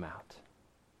figure him out.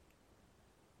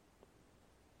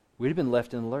 We'd have been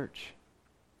left in the lurch.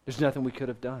 There's nothing we could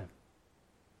have done.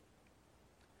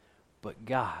 But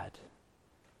God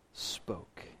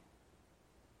spoke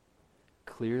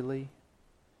clearly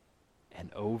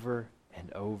and over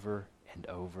and over and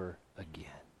over again.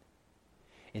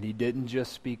 And he didn't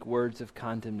just speak words of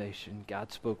condemnation.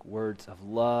 God spoke words of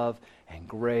love and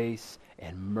grace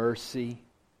and mercy,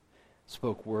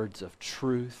 spoke words of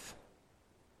truth,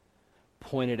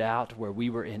 pointed out where we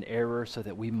were in error so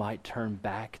that we might turn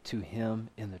back to him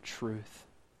in the truth.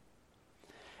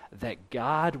 That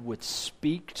God would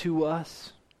speak to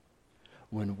us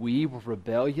when we were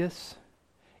rebellious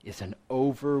is an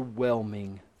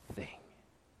overwhelming thing.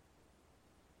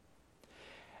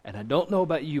 And I don't know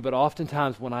about you, but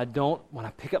oftentimes when I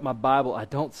pick up my Bible, I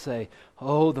don't say,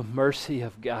 oh, the mercy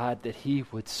of God that he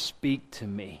would speak to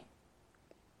me.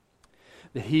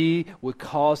 That he would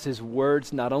cause his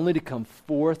words not only to come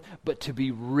forth, but to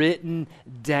be written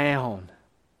down.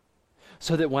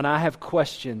 So that when I have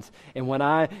questions, and when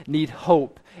I need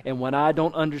hope, and when I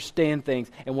don't understand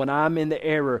things, and when I'm in the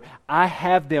error, I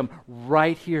have them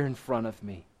right here in front of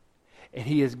me. And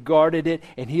he has guarded it,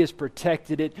 and he has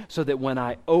protected it, so that when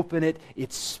I open it,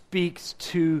 it speaks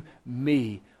to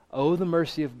me. Oh, the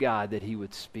mercy of God that he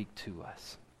would speak to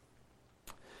us.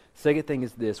 Second thing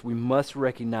is this: we must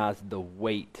recognize the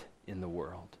weight in the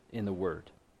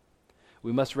Word.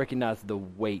 We must recognize the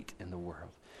weight in the world.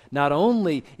 Not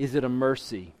only is it a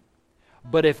mercy,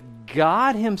 but if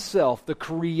God himself, the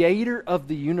creator of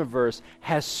the universe,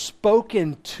 has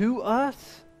spoken to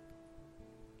us,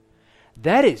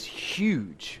 that is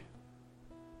huge.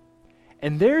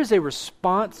 And there's a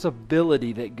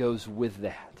responsibility that goes with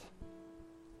that.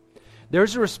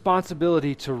 There's a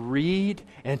responsibility to read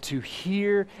and to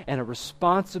hear, and a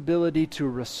responsibility to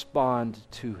respond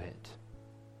to it.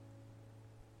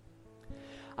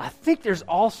 I think there's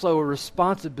also a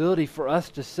responsibility for us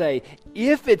to say,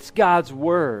 if it's God's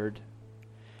Word,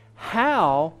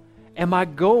 how am I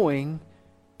going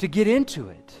to get into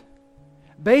it?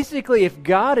 Basically, if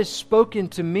God has spoken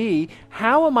to me,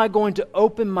 how am I going to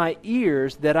open my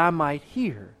ears that I might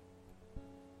hear?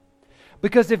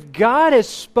 Because if God has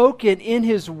spoken in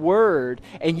his Word,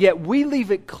 and yet we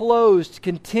leave it closed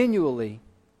continually,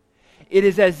 it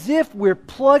is as if we're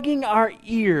plugging our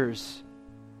ears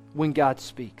when God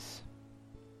speaks.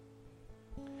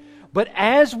 But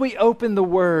as we open the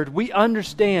Word, we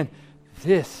understand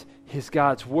this is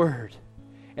God's Word.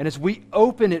 And as we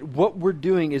open it, what we're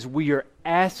doing is we are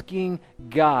asking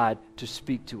God to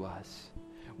speak to us.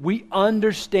 We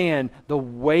understand the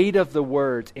weight of the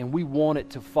words, and we want it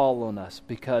to fall on us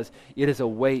because it is a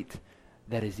weight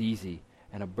that is easy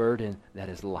and a burden that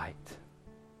is light.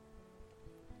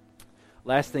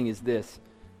 Last thing is this: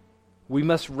 we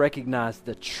must recognize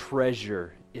the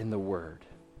treasure in the Word.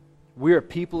 We are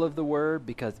people of the Word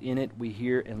because in it we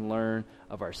hear and learn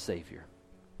of our Savior.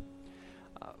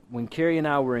 When Carrie and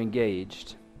I were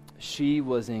engaged, she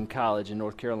was in college in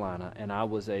North Carolina, and I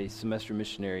was a semester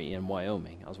missionary in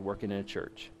Wyoming. I was working in a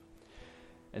church.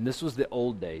 And this was the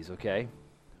old days, okay?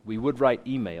 We would write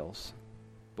emails,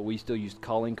 but we still used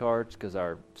calling cards because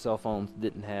our cell phones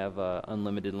didn't have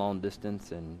unlimited long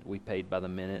distance, and we paid by the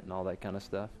minute and all that kind of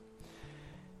stuff.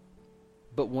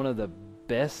 But one of the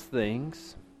best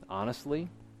things, honestly,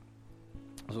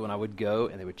 was when I would go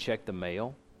and they would check the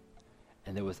mail,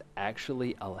 and there was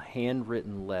actually a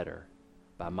handwritten letter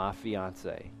by my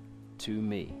fiance to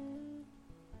me.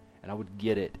 And I would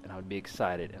get it, and I would be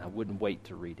excited, and I wouldn't wait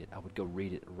to read it. I would go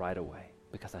read it right away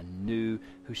because I knew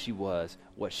who she was,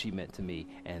 what she meant to me,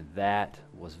 and that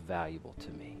was valuable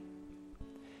to me.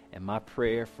 And my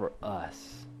prayer for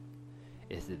us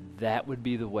is that that would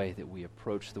be the way that we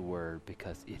approach the Word,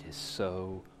 because it is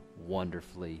so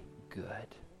wonderfully good.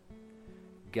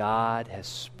 God has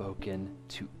spoken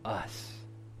to us.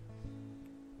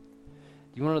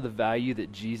 Do you want to know the value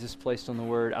that Jesus placed on the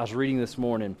Word? I was reading this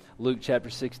morning, Luke chapter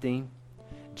 16.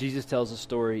 Jesus tells a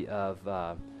story of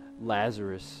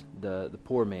Lazarus, the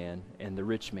poor man, and the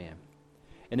rich man.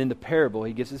 And in the parable,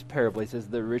 he gives this parable. He says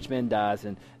the rich man dies,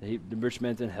 and the rich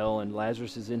man's in hell, and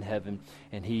Lazarus is in heaven.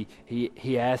 And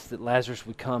he asks that Lazarus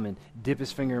would come and dip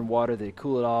his finger in water, that he'd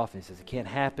cool it off. And he says, it can't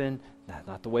happen. That's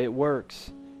not the way it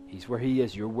works. He's where he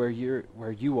is. You're where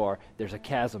you are. There's a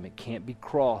chasm. It can't be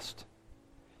crossed.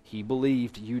 He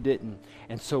believed, you didn't.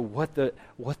 And so what the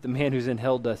man who's in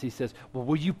hell does, he says, well,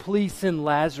 will you please send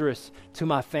Lazarus to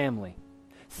my family?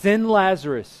 Send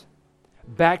Lazarus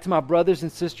back to my brothers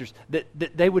and sisters, that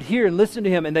they would hear and listen to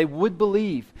him, and they would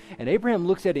believe. And Abraham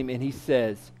looks at him and he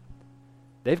says,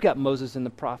 they've got Moses and the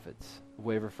prophets, a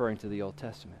way of referring to the Old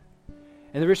Testament.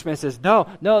 And the rich man says, no,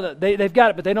 they've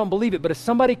got it, but they don't believe it. But if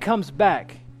somebody comes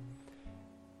back,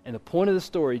 and the point of the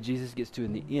story Jesus gets to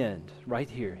in the end, right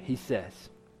here, he says,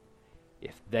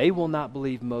 if they will not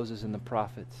believe Moses and the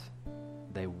prophets,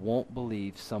 they won't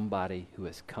believe somebody who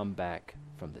has come back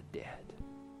from the dead.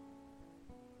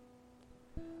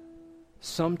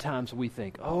 Sometimes we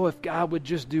think, oh, if God would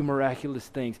just do miraculous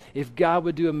things, if God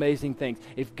would do amazing things,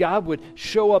 if God would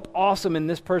show up awesome in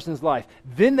this person's life,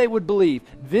 then they would believe,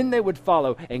 then they would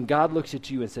follow. And God looks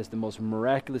at you and says, the most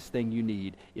miraculous thing you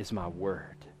need is my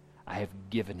word. I have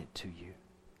given it to you.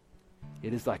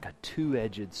 It is like a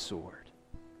two-edged sword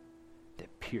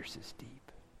that pierces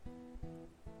deep.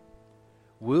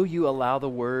 Will you allow the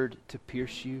word to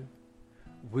pierce you?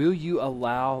 Will you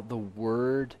allow the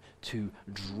word to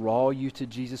draw you to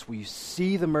Jesus? Will you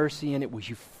see the mercy in it? Will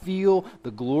you feel the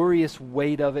glorious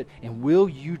weight of it? And will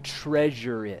you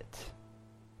treasure it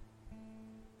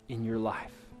in your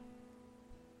life?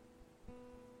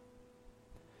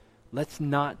 Let's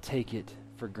not take it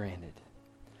for granted.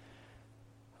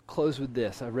 I'll close with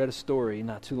this. I read a story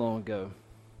not too long ago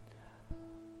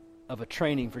of a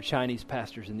training for Chinese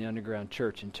pastors in the underground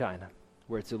church in China,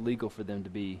 where it's illegal for them to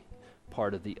be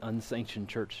part of the unsanctioned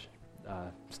church,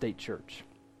 state church.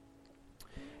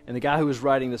 And the guy who was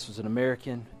writing this was an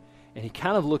American, and he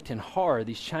kind of looked in horror.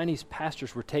 These Chinese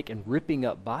pastors were ripping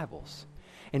up Bibles,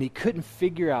 and he couldn't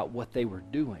figure out what they were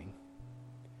doing.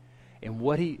 And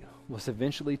what he was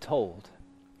eventually told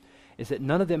is that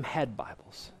none of them had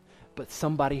Bibles, but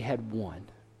somebody had one.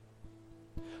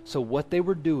 So what they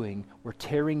were doing were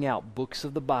tearing out books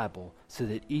of the Bible so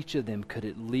that each of them could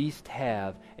at least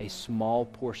have a small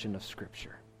portion of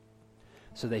Scripture.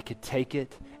 So they could take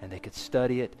it and they could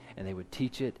study it and they would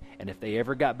teach it, and if they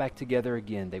ever got back together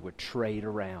again, they would trade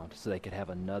around so they could have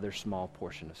another small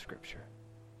portion of Scripture.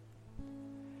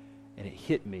 And it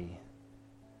hit me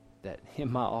that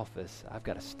in my office, I've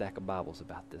got a stack of Bibles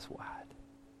about this wide.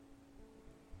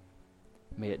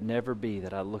 May it never be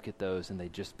that I look at those and they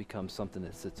just become something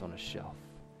that sits on a shelf.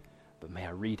 But may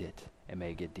I read it and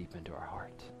may it get deep into our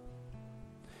heart.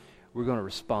 We're going to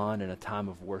respond in a time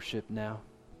of worship now.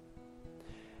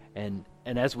 And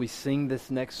as we sing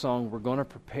this next song, we're going to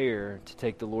prepare to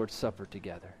take the Lord's Supper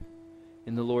together.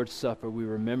 In the Lord's Supper, we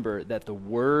remember that the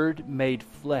Word made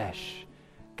flesh,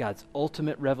 God's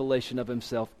ultimate revelation of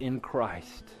Himself in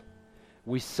Christ.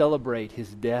 We celebrate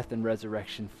His death and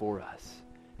resurrection for us.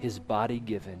 His body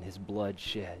given, His blood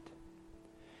shed.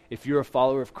 If you're a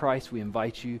follower of Christ, we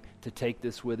invite you to take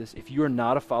this with us. If you are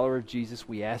not a follower of Jesus,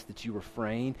 we ask that you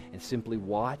refrain and simply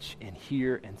watch and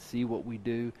hear and see what we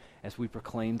do as we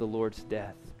proclaim the Lord's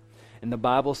death. And the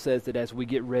Bible says that as we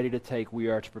get ready to take, we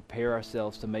are to prepare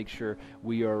ourselves to make sure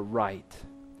we are right.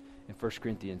 And 1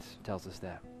 Corinthians tells us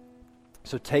that.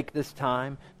 So take this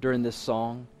time during this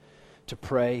song to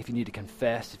pray, if you need to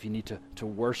confess, if you need to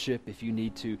worship, if you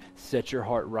need to set your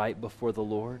heart right before the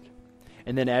Lord.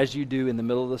 And then as you do in the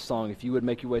middle of the song, if you would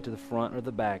make your way to the front or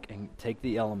the back and take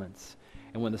the elements.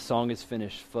 And when the song is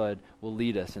finished, Fudd will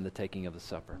lead us in the taking of the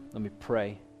supper. Let me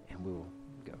pray and we will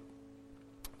go.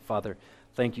 Father,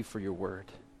 thank you for your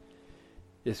word.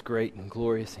 It's great and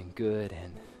glorious and good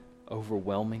and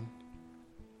overwhelming.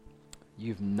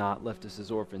 You've not left us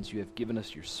as orphans. You have given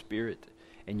us your Spirit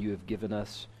and you have given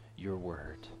us your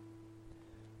word.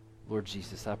 Lord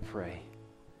Jesus, I pray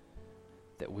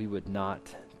that we would not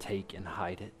take and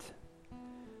hide it,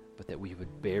 but that we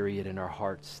would bury it in our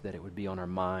hearts, that it would be on our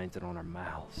minds and on our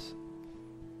mouths,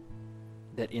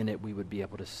 that in it we would be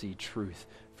able to see truth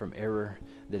from error,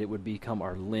 that it would become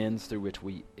our lens through which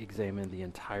we examine the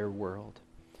entire world,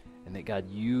 and that, God,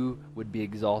 you would be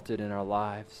exalted in our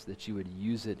lives, that you would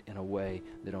use it in a way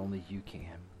that only you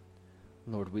can.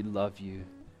 Lord, we love you.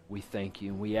 We thank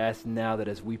you. And we ask now that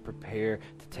as we prepare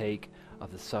to take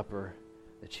of the supper,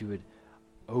 that you would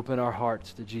open our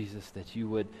hearts to Jesus, that you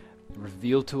would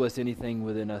reveal to us anything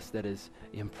within us that is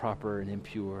improper and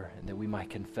impure, and that we might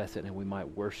confess it and we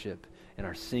might worship in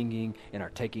our singing, in our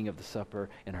taking of the supper,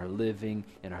 in our living,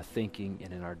 in our thinking,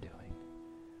 and in our doing.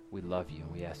 We love you,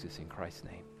 and we ask this in Christ's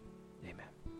name. Amen.